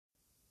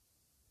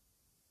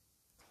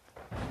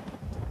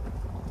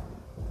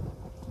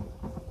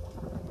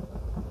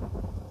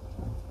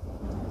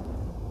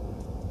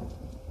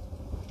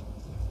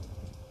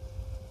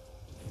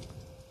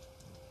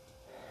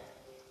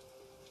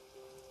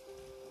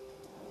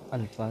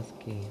الفاظ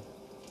کے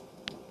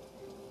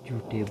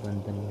جھوٹے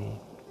بندھن میں،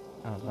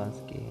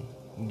 آغاز کے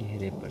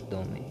گہرے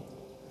پردوں میں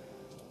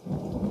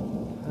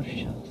ہر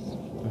شخص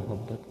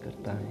محبت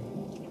کرتا ہے،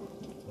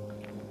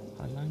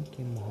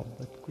 حالانکہ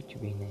محبت کچھ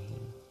بھی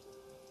نہیں،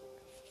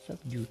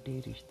 سب جھوٹے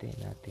رشتے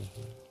ناتے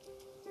ہیں،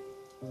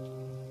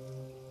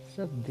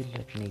 سب دل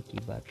رکھنے کی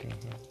باتیں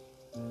ہیں،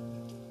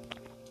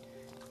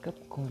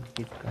 کب کون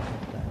کس کا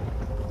ہوتا ہے،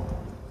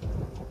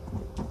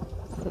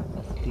 سب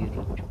اصلی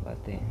رخ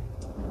چھپاتے ہیں،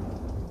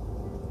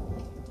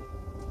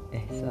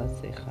 احساس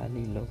سے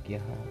خالی لوگ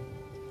یہاں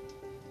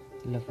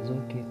لفظوں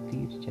کے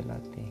تیر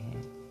چلاتے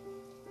ہیں،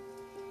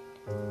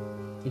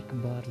 ایک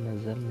بار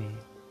نظر میں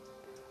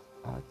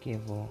آ کے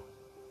وہ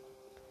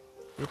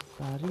پھر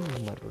ساری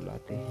عمر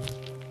رلاتے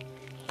ہیں،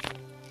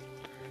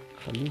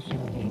 خلوص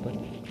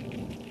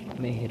محبت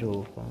مہر و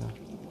وفا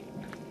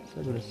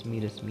سب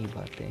رسمی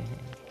باتیں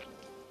ہیں،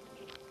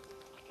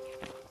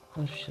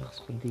 ہر شخص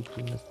خودی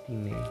کی مستی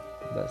میں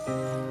بس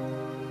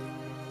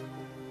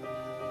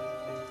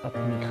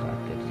اپنی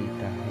خاطر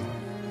جیتا ہے،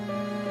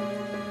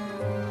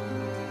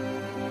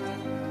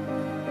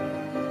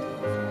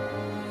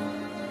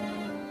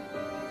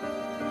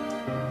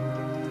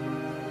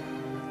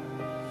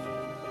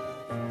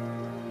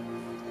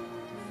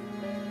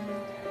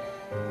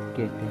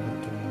 کہتے ہیں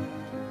کہ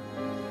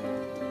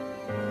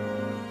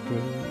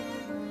تیری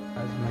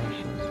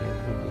آزمائشوں سے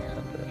وہ بھی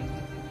خبر،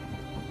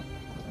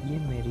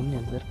 یہ میری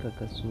نظر کا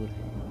قصور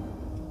ہے،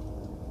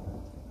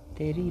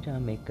 تیری راہ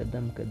میں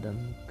قدم قدم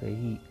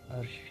کئی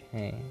عرش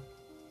ہیں،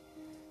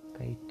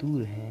 کئی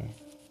طور ہیں،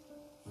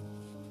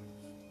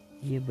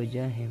 یہ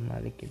بجا ہے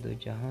مالک دو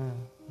جہاں،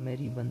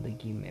 میری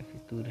بندگی میں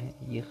فطور ہے،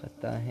 یہ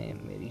خطا ہے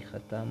میری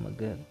خطا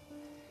مگر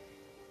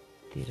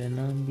تیرا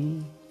نام بھی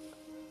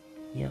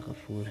یا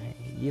غفور ہے،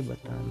 یہ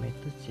بتا میں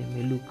تجھ سے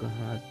ملوں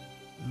کہاں،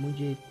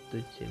 مجھے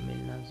تجھ سے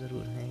ملنا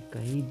ضرور ہے،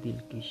 کہیں دل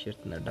کی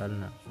شرط نہ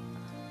ڈالنا،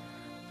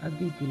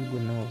 ابھی دل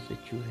گناہوں سے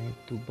چور ہے،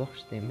 تو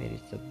بخش دے میرے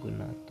سب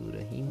گناہ، تو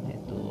رحیم ہے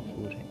تو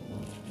غفور ہے۔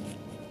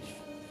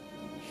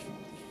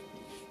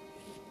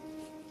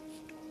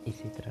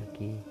 اسی طرح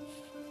کی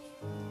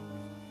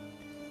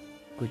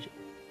کچھ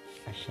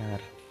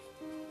اشعار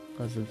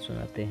غزل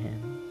سناتے ہیں۔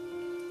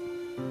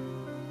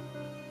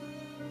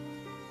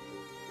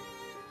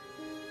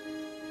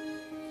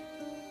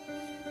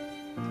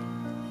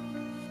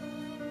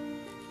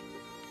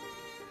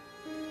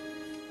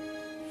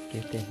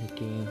 کہتے ہیں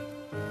کہ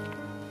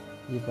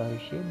یہ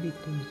بارشیں بھی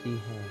تم سی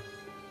ہے،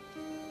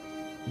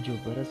 جو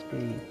برس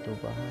گئی تو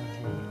بہار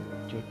ہے،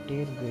 جو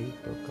ٹھہر گئی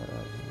تو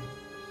قرار ہے،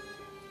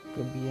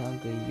 کبھی آ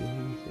گئی یوں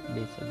ہی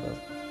بے سبب،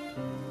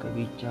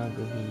 کبھی چاہ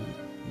گئی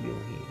یوں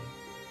ہی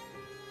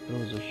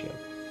روز و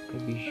شب،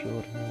 کبھی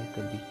شور ہے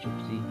کبھی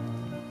چپ سی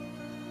ہے،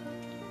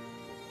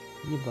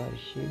 یہ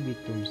بارشیں بھی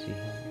تم سی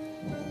ہے،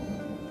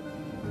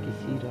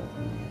 کسی رات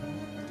میں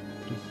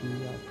کسی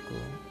یاد کو،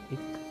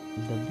 ایک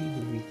دبی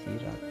ہوئی سی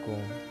رات کو،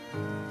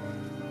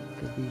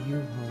 کبھی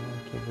یوں ہوا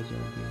کے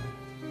بجا دیا،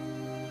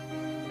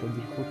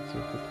 کبھی خود سے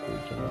خود کو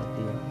جلا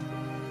دیا،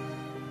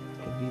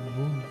 کبھی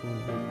بوند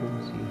بوند وہ گم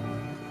سی ہے،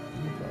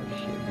 یہ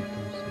بارشیں بھی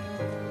تم سی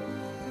ہے۔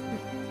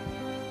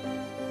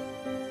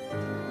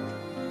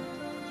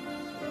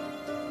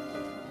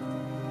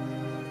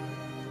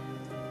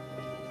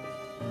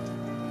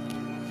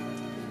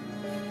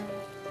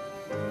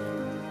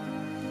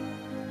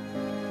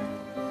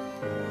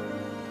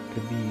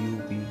 کبھی یوں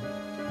بھی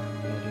آ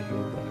میرے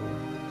روبرو،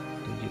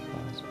 تجھے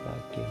پاس پا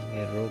کے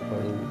میں رو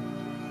پڑوں،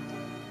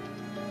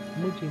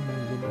 مجھے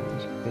منزل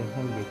عشق پہ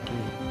ہو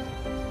یقین،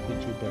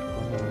 تجھے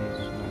دھڑکنوں میں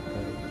سنا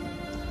کروں،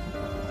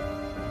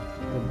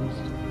 کبھی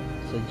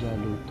سجا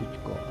لوں تجھ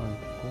کو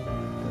آنکھ کو،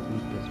 کبھی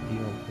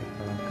تسبیحوں پہ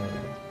پڑھا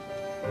کروں،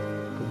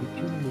 کبھی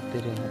چوم لوں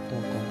تیرے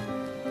ہاتھوں کو،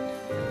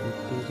 کبھی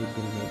تیرے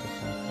دل میں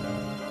بسا کروں۔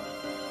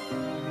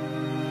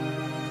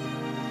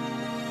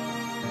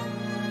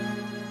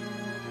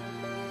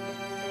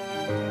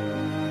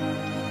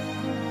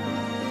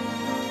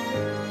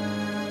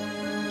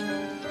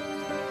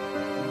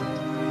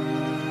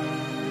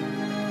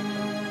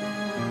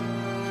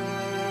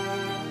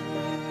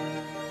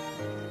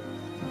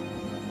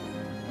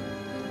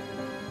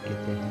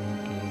 کہتے ہیں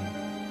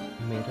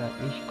کہ میرا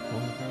عشق ہو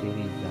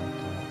تیری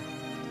ذات ہو،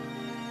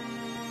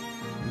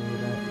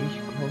 میرا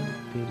عشق ہو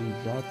تیری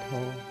ذات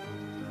ہو،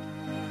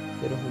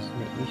 تیرا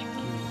حسن عشق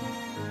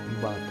کی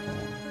بات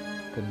ہو،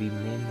 کبھی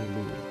میں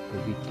ملوں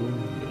کبھی تو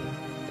ملے،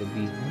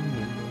 کبھی ہم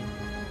ملے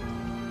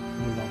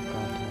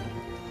ملاقات ہو،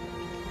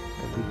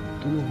 کبھی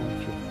تو ہو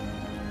چپ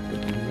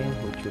کبھی میں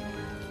ہو چپ،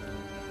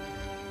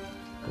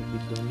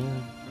 کبھی دونوں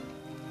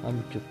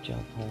ہم چپ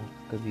چاپ ہوں،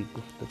 کبھی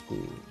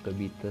گفتگو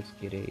کبھی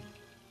تذکرے،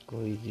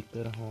 کوئی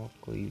ذکر ہو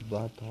کوئی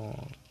بات ہو،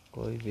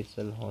 کوئی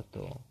وصل ہو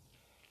تو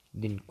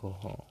دن کو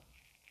ہو۔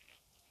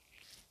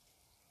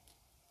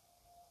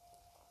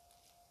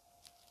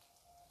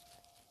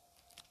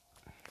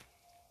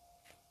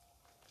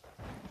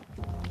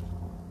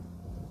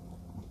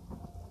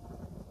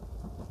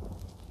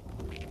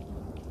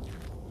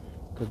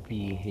 کبھی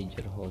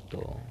ہجر ہو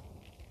تو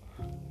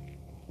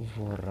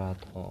وہ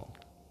رات ہو،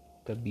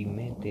 کبھی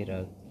میں تیرا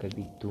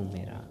کبھی تو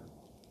میرا،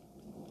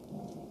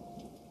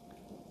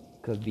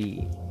 کبھی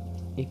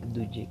ایک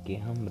دوجے کے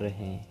ہم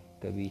رہیں،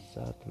 کبھی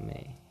ساتھ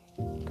میں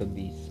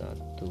کبھی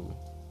ساتھ تو،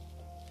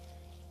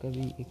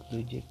 کبھی ایک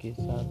دوجے کے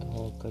ساتھ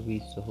ہو، کبھی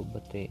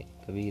صحبتیں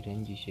کبھی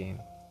رنجشیں،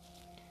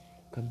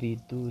 کبھی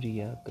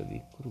دوریاں کبھی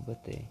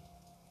قربتیں،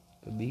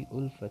 کبھی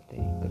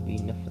الفتیں کبھی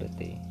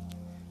نفرتیں،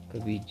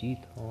 کبھی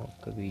جیت ہو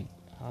کبھی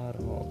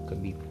ہار ہو،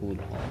 کبھی پھول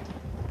ہو۔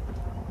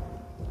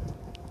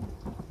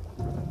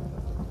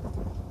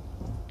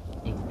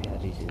 ایک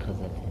پیاری سی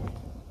غزل ہے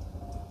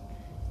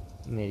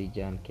میری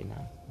جان کے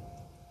نام۔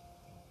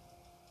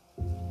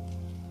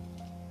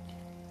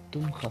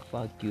 تم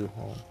خفا کیوں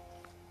ہو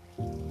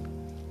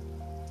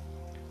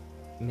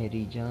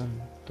میری جان،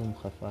 تم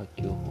خفا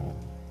کیوں ہو،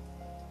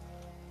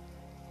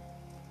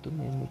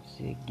 تمہیں مجھ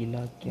سے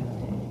گلہ کیا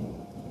ہے،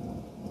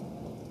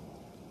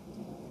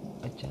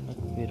 اچانک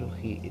بے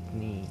رخی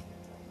اتنی،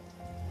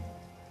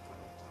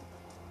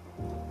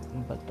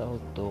 بتاؤ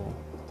تو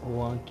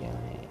ہوا کیا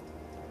ہے،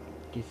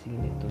 کسی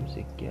نے تم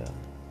سے کیا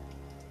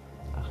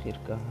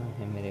آخر کہا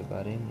ہے میرے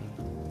بارے میں،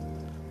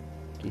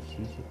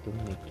 کسی سے تم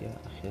نے کیا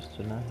آخر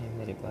سنا ہے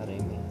میرے بارے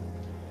میں،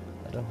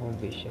 رہو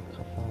بے شک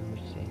خفا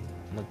مجھ سے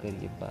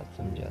مگر یہ بات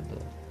سمجھا دو،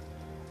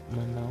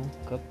 مناؤں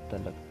کب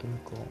تلک تم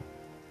کو،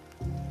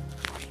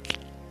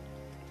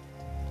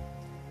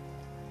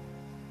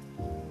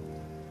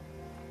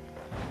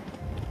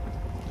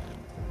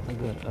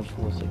 اگر اب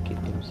ہو سکے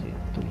تم سے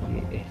تو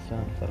یہ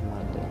احسان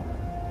فرما دو،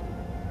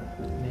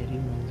 میری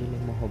منزل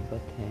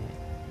محبت ہے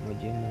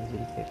مجھے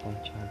منزل پہ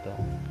پہنچا دو،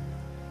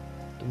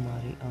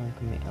 تمہاری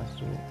آنکھ میں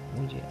آنسو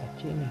مجھے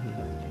اچھے نہیں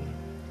لگتے،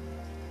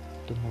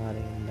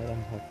 تمہارے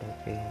نرم ہونٹوں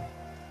پہ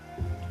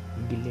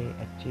گلے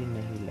اچھے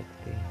نہیں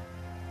لگتے،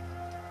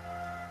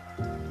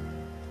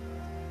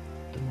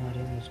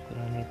 تمہارے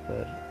مسکرانے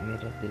پر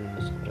میرا دل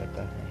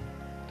مسکراتا ہے،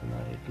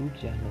 تمہارے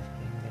ٹوٹ جانے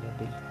سے میرا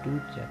دل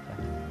ٹوٹ جاتا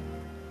ہے،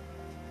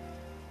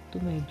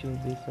 تمہیں جو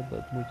بے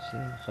سبب مجھ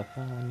سے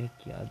خفا ہونے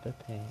کی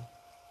عادت ہے،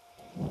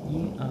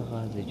 یہ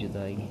آغاز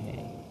جدائی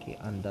ہے کہ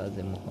انداز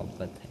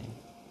محبت ہے،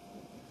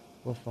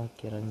 وفا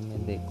کے رنگ میں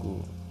دیکھو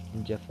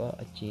جفا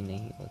اچھی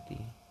نہیں ہوتی،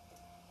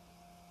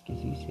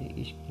 کسی سے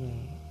عشق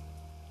میں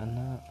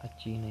انا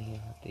اچھی نہیں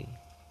ہوتی،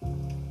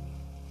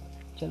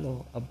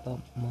 چلو ابا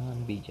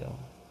مان بھی جاؤ،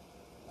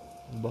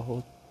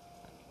 بہت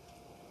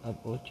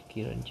اب ہو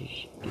چکی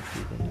رنجش،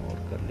 کسی دن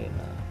اور کر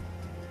لینا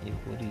یہ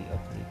پوری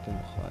اپنی تم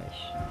خواہش۔